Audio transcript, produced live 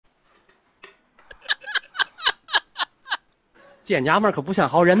见娘们可不像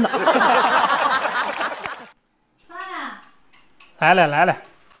好人呐。来了。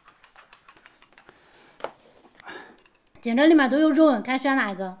见这里面都有肉，看选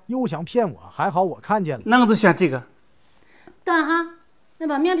哪一个？又想骗我，还好我看见了。那我就选这个。等哈，那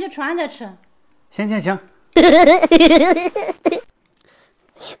把面皮吃完再吃。行。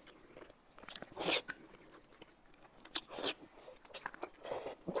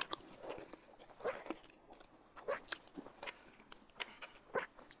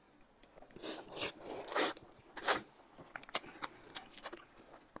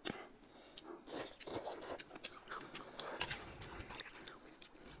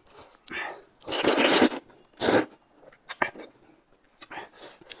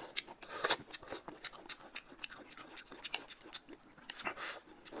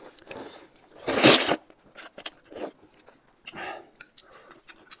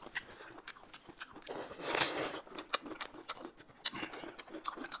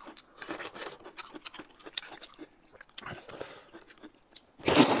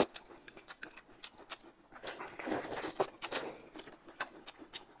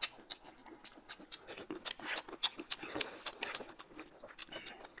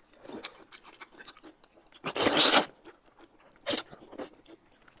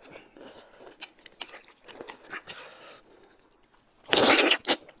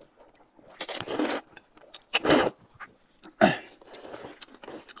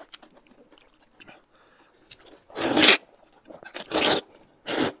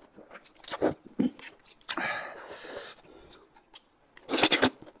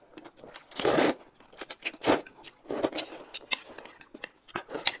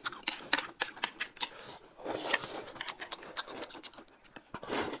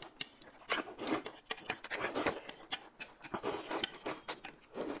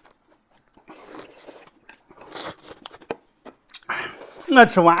我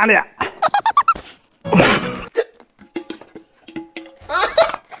吃完了。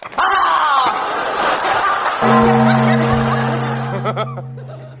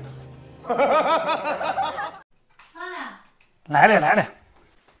来了。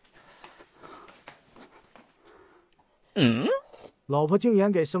老婆竟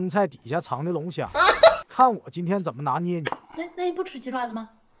然给生菜底下藏的龙虾，看我今天怎么拿捏你。那你不吃鸡爪子吗？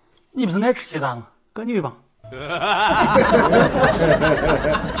你不是爱吃鸡爪吗？搁你吧。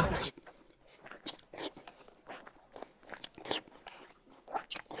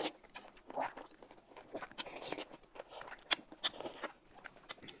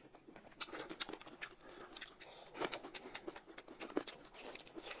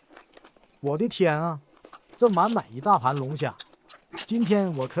我的天啊，这满满一大盘龙虾，今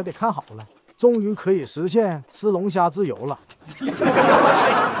天我可得看好了，终于可以实现吃龙虾自由了。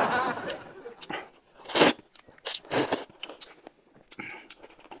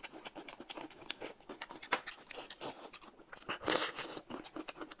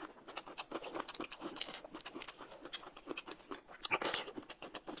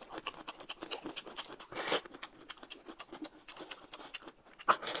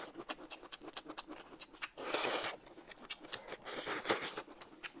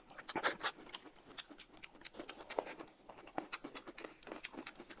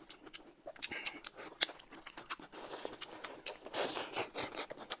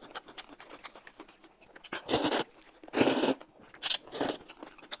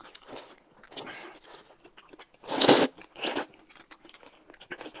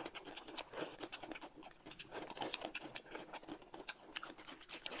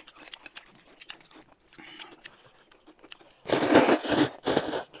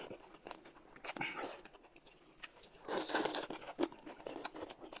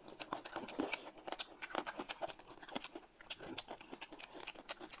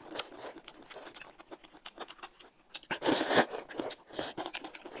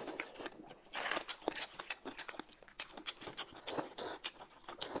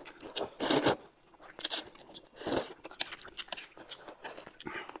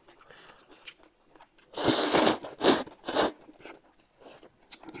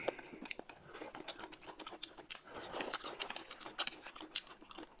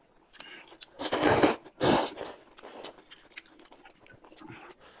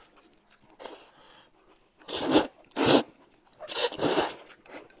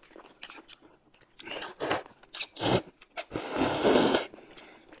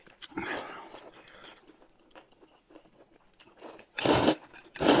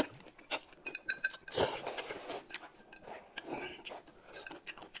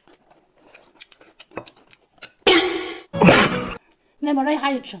那边这一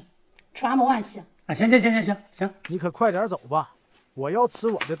下一吃，吃完没完气。啊，行，你可快点走吧，我要吃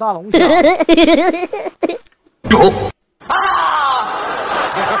我的大龙虾。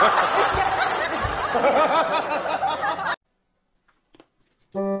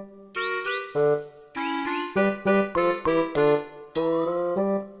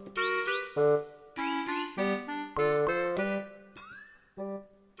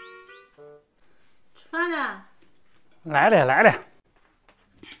吃饭了。来了。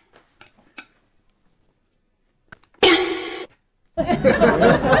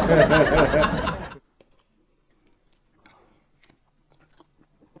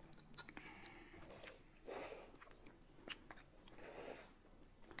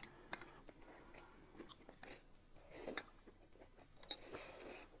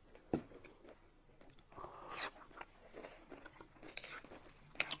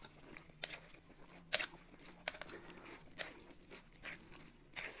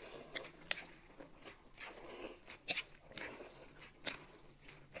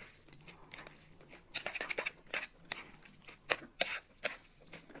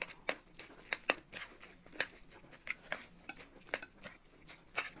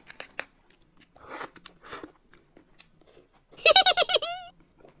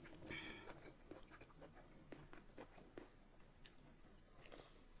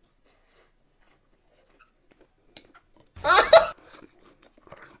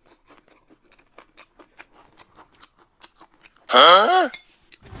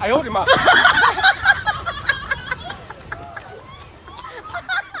哎呦我的妈！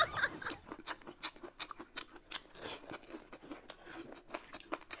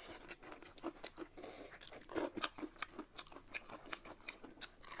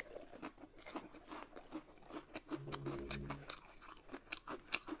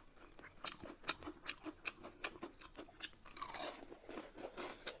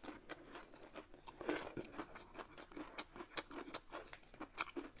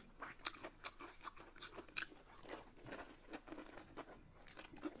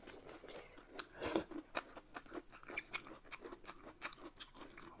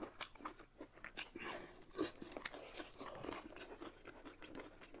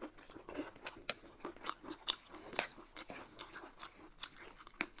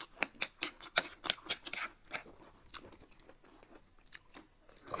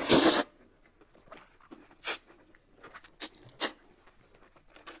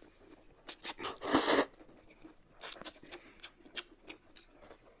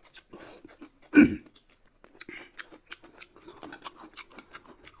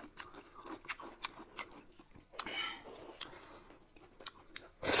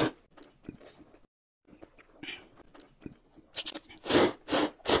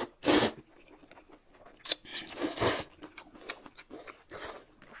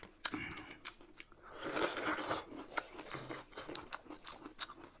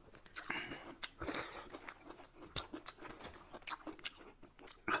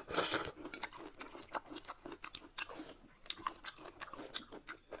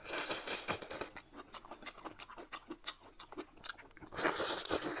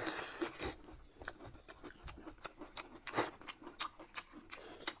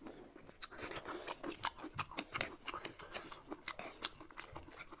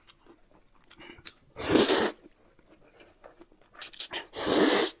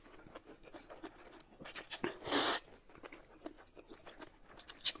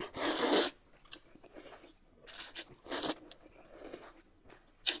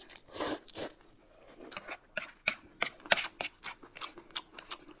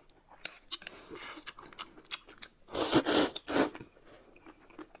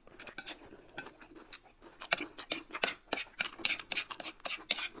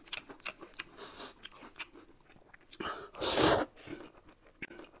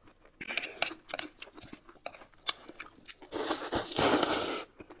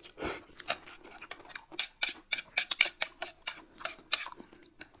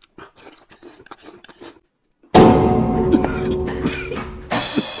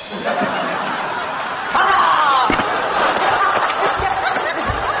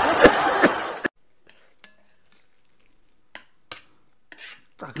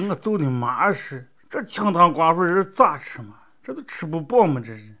咋跟我揍的妈似？这清汤寡妇人咋吃嘛？这都吃不饱吗？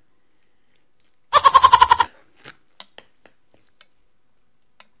这是。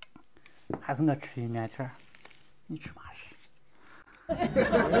还是我吃一面条，你吃嘛吃？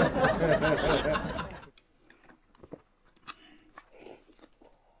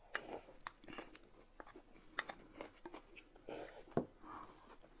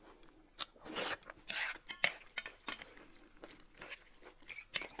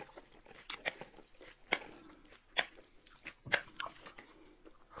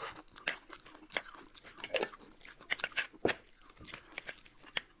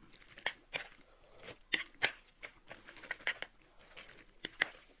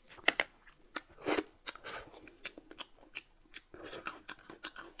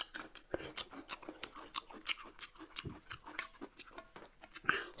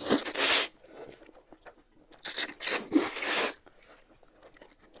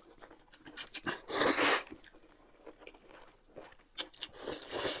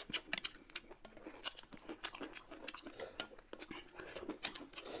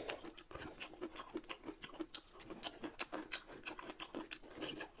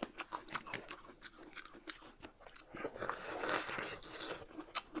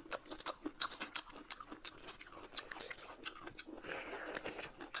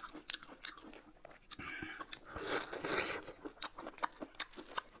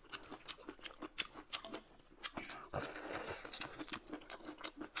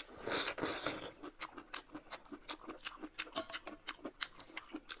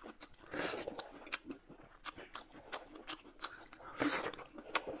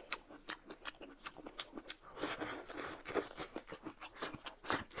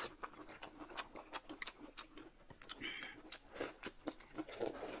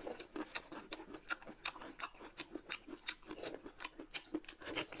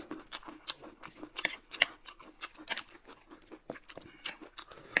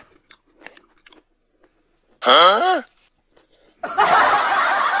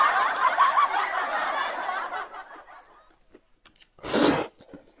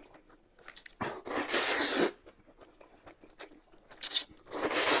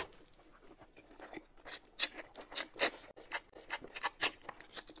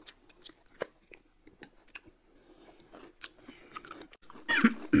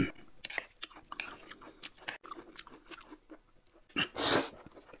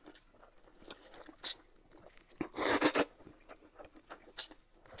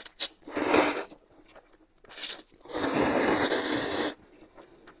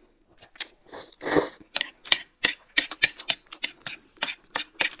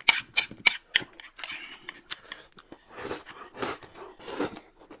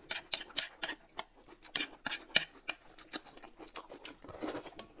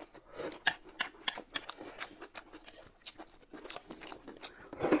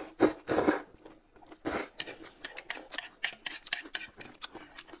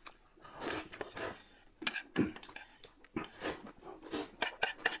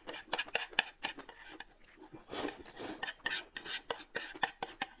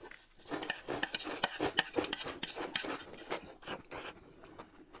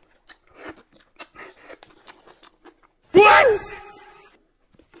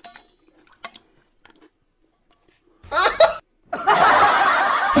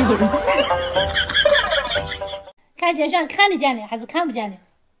看见像看得见的还是看不见的？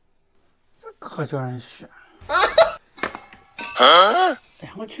这可叫人选。哎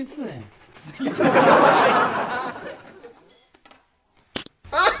呀，我去死！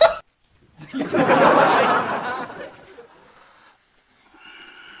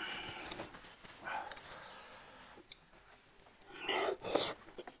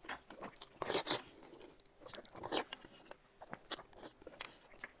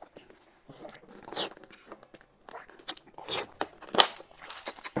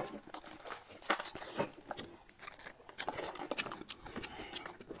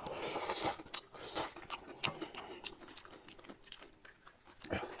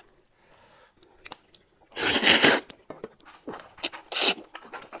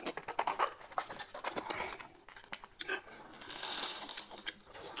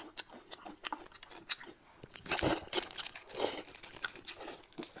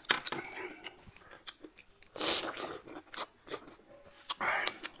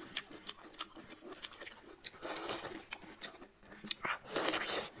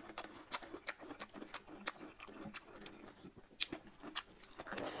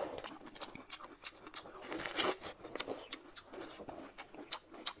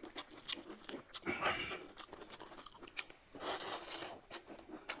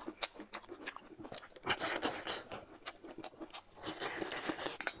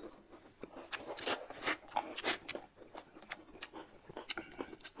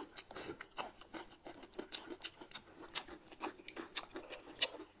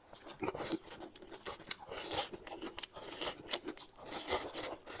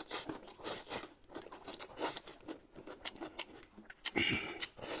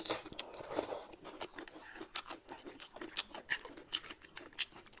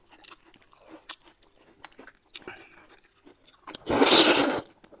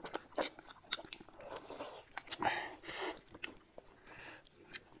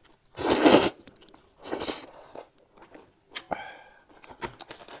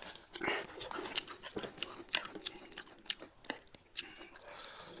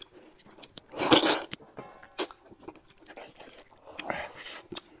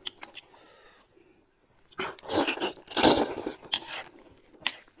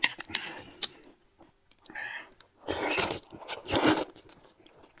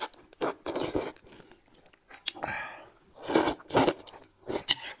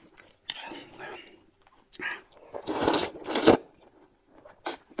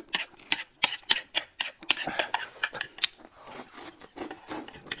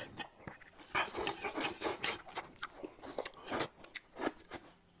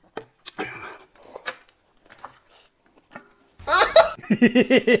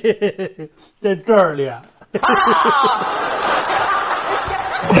在这儿咧。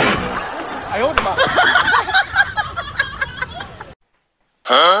哎呦我的妈！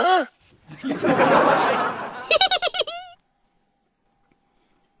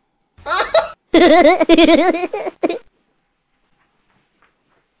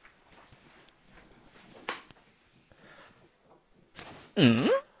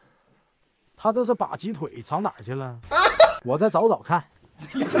他这是把鸡腿藏哪儿去了？我再找找看。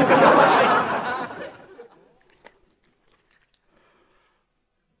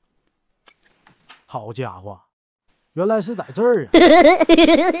好家伙，原来是在这儿啊！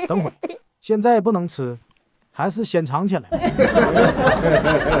等会儿，现在不能吃，还是先藏起来吧。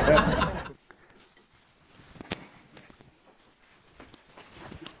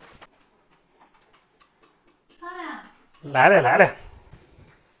来了来了，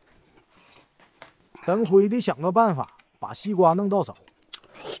等会得想个办法把西瓜弄到手，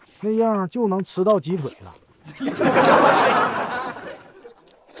那样就能吃到鸡腿了。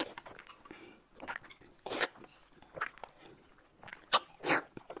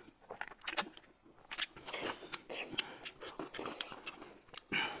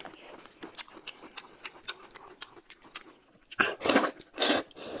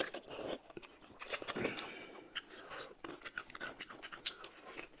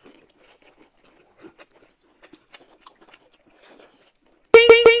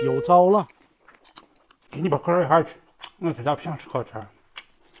有招了！给你把壳一下吃，我这下不想吃烤肠。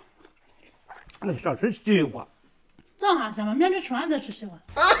我想吃西瓜。等下先吧，明天吃完再吃西瓜。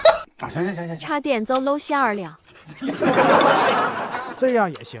啊，行，差点走露馅儿了。这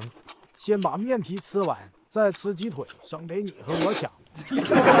样也行，先把面皮吃完，再吃鸡腿，省得你和我抢。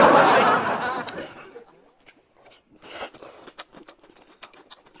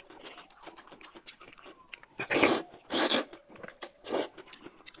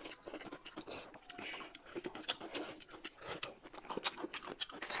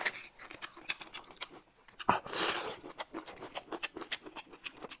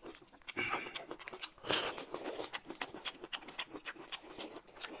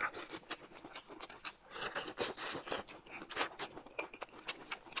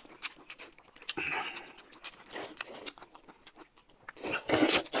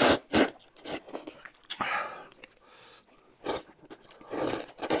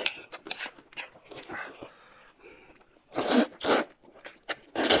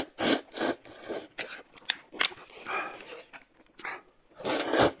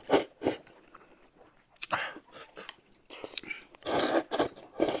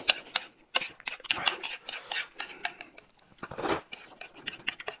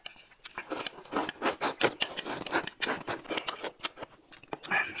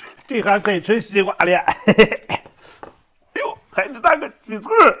这还可以吃西瓜了，嘿嘿。哎呦，还得打个鸡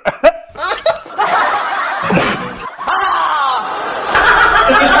腿儿。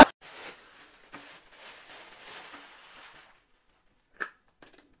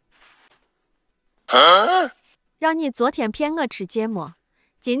让你昨天骗我吃芥末，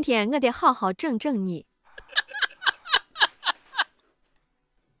今天我得好好整整你。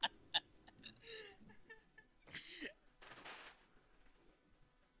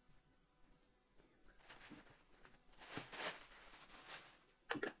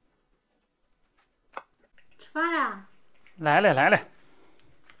吃饭了？来了。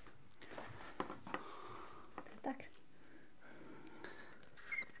打开。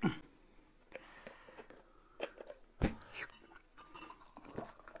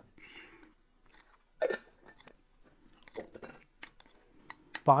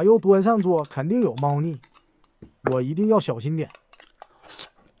把肉端上桌，肯定有猫腻，我一定要小心点。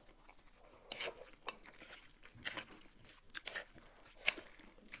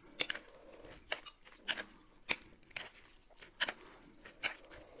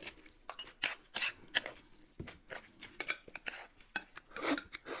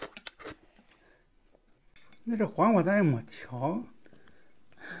你这黄瓜咱也没敲。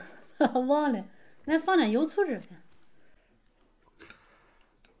忘了，俺放点油醋汁。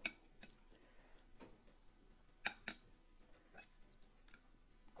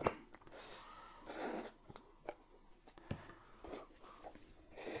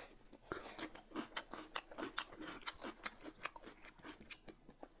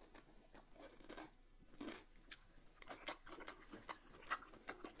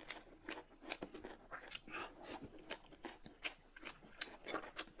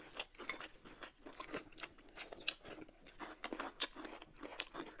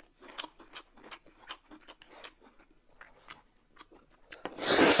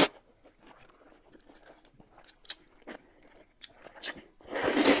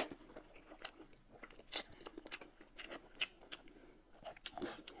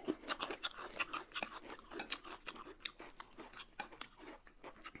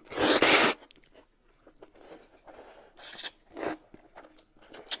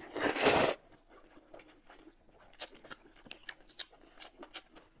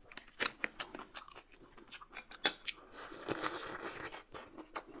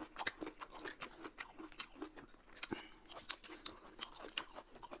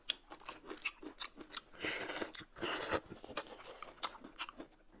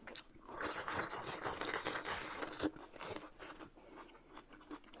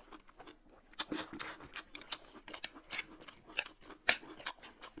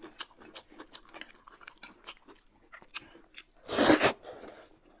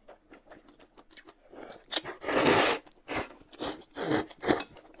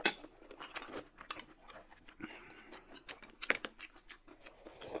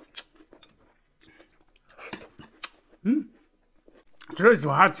这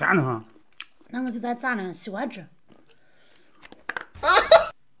肉还甜的很。那我给咱咋了？喜欢吃。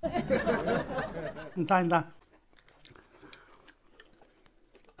你咋？赶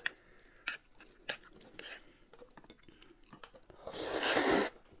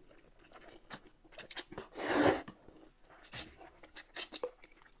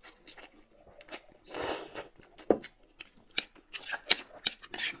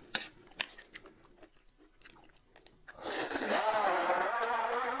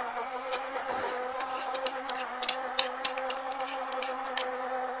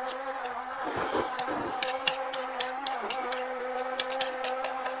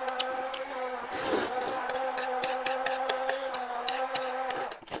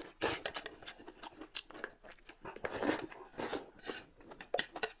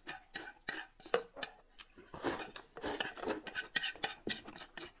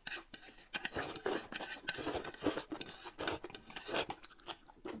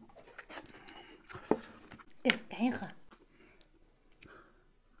紧喝。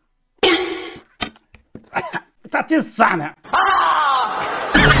咋挺酸呢？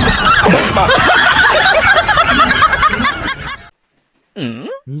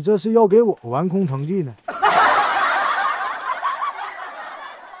你这是要给我玩空城计呢？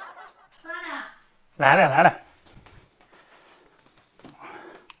来了。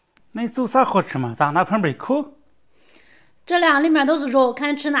那你做啥好吃吗？咋拿盆杯口？这两个里面都是肉，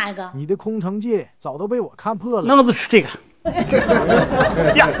看你吃哪一个？你的空城计早都被我看破了。那我就吃这个。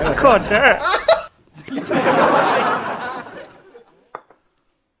呀，可好吃！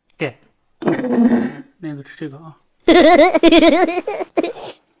给，那你就吃这个啊。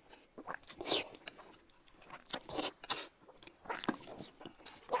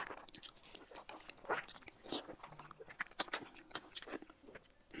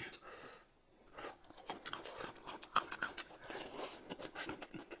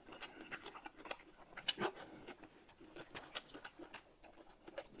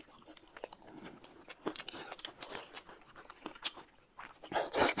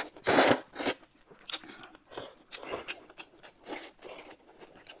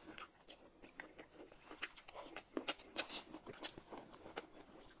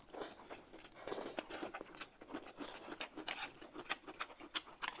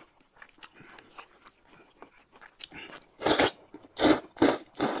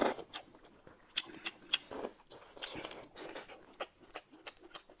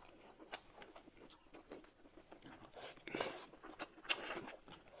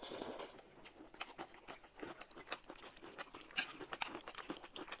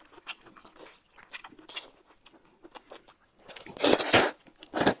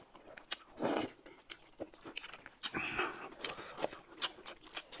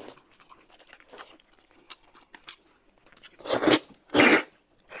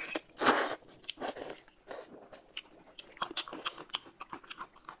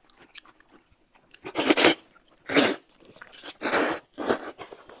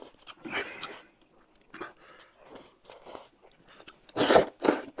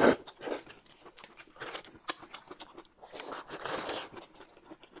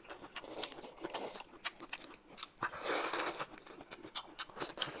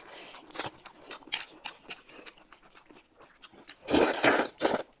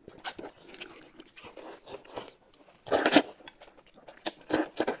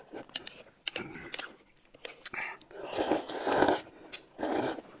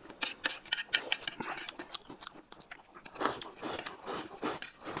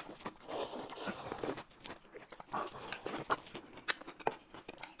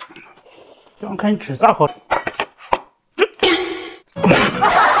想看你吃啥好吃。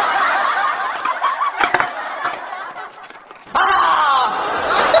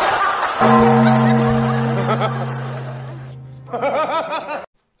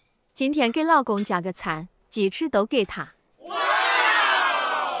今天给老公加个餐，鸡翅都给他。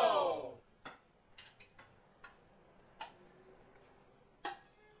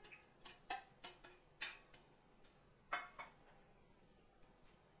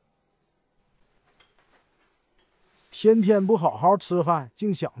天天不好好吃饭，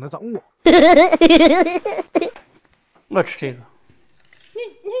净想着整我。我吃这个。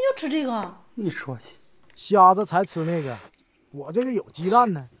你就吃这个？你说去。瞎子才吃那个，我这个有鸡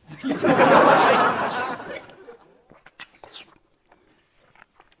蛋呢。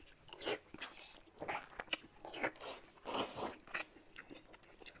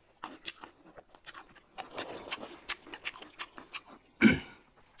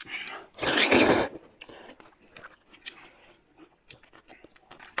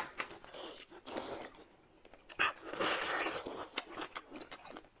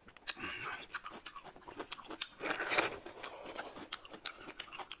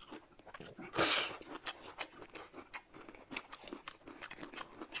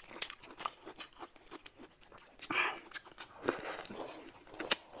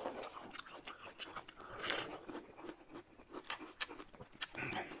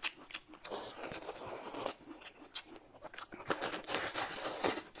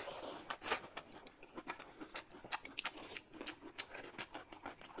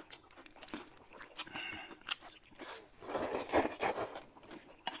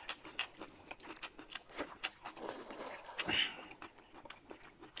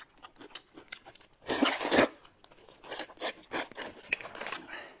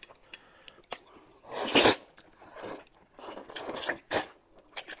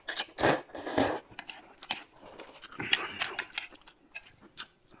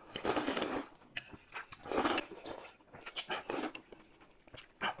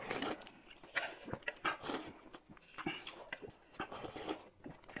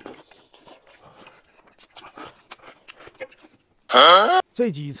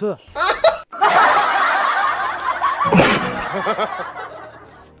这几次。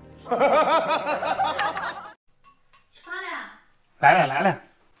吃饭了？来了。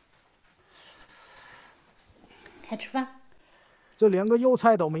开吃饭。这连个肉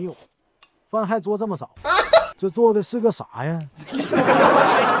菜都没有，饭还做这么少，这做的是个啥呀？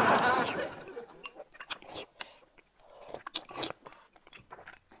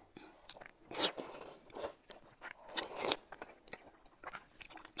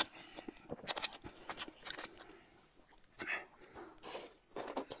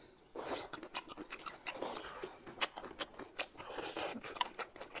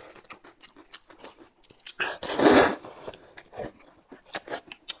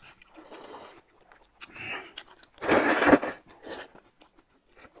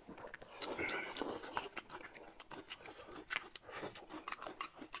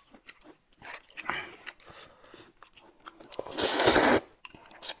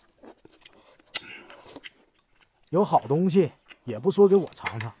有好东西也不说给我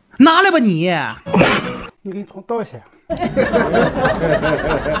尝尝，拿来吧你！你给你同倒些。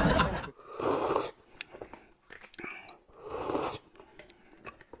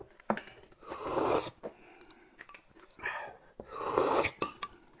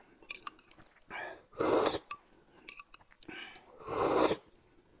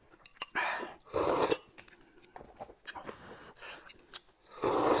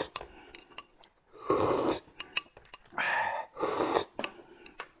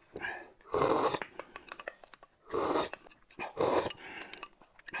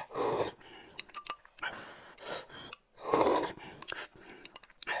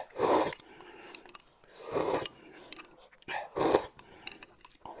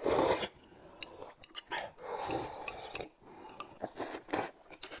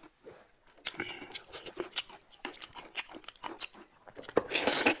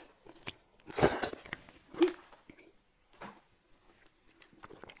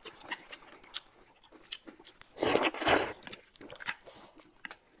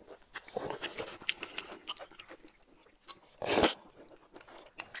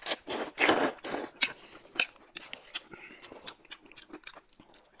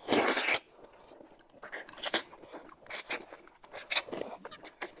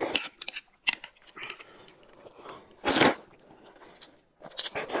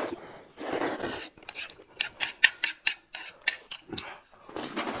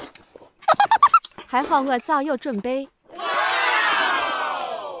还好我早有准备。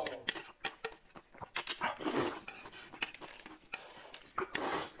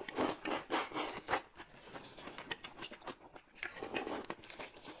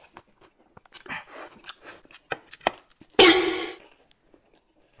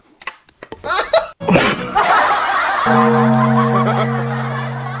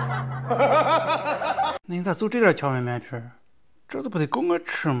那你咋就这点荞麦面皮？这都不得够我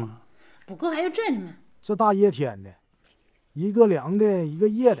吃吗？不够还有这呢嘛？这大热天的，一个凉的，一个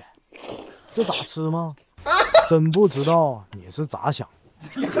热的，这咋吃吗？真不知道你是咋想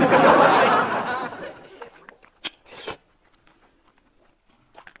的。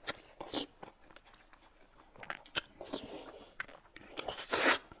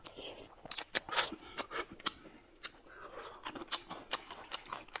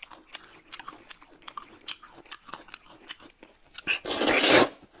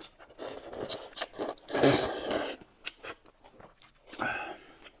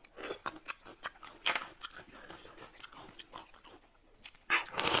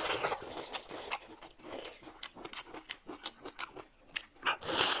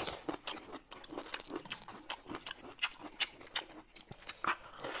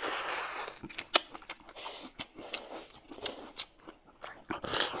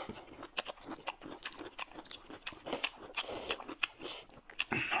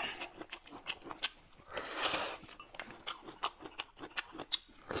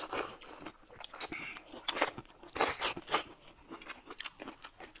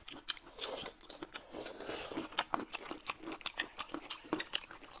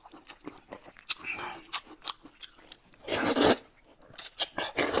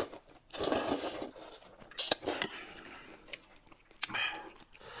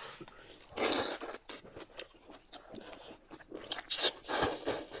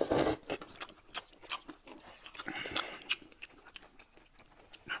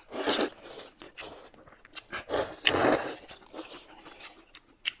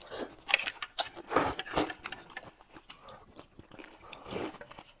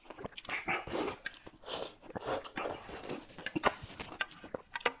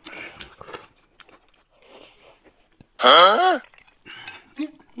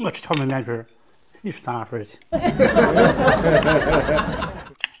我吃荞麦面皮儿，你是3-2份去。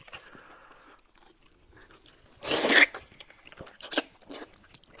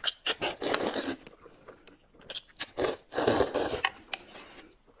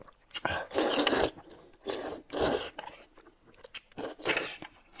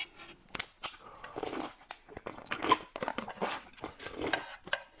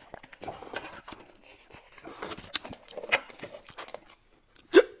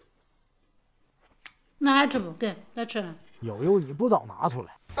那还吃不？给，再吃。悠悠，你不早拿出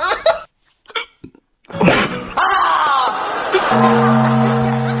来，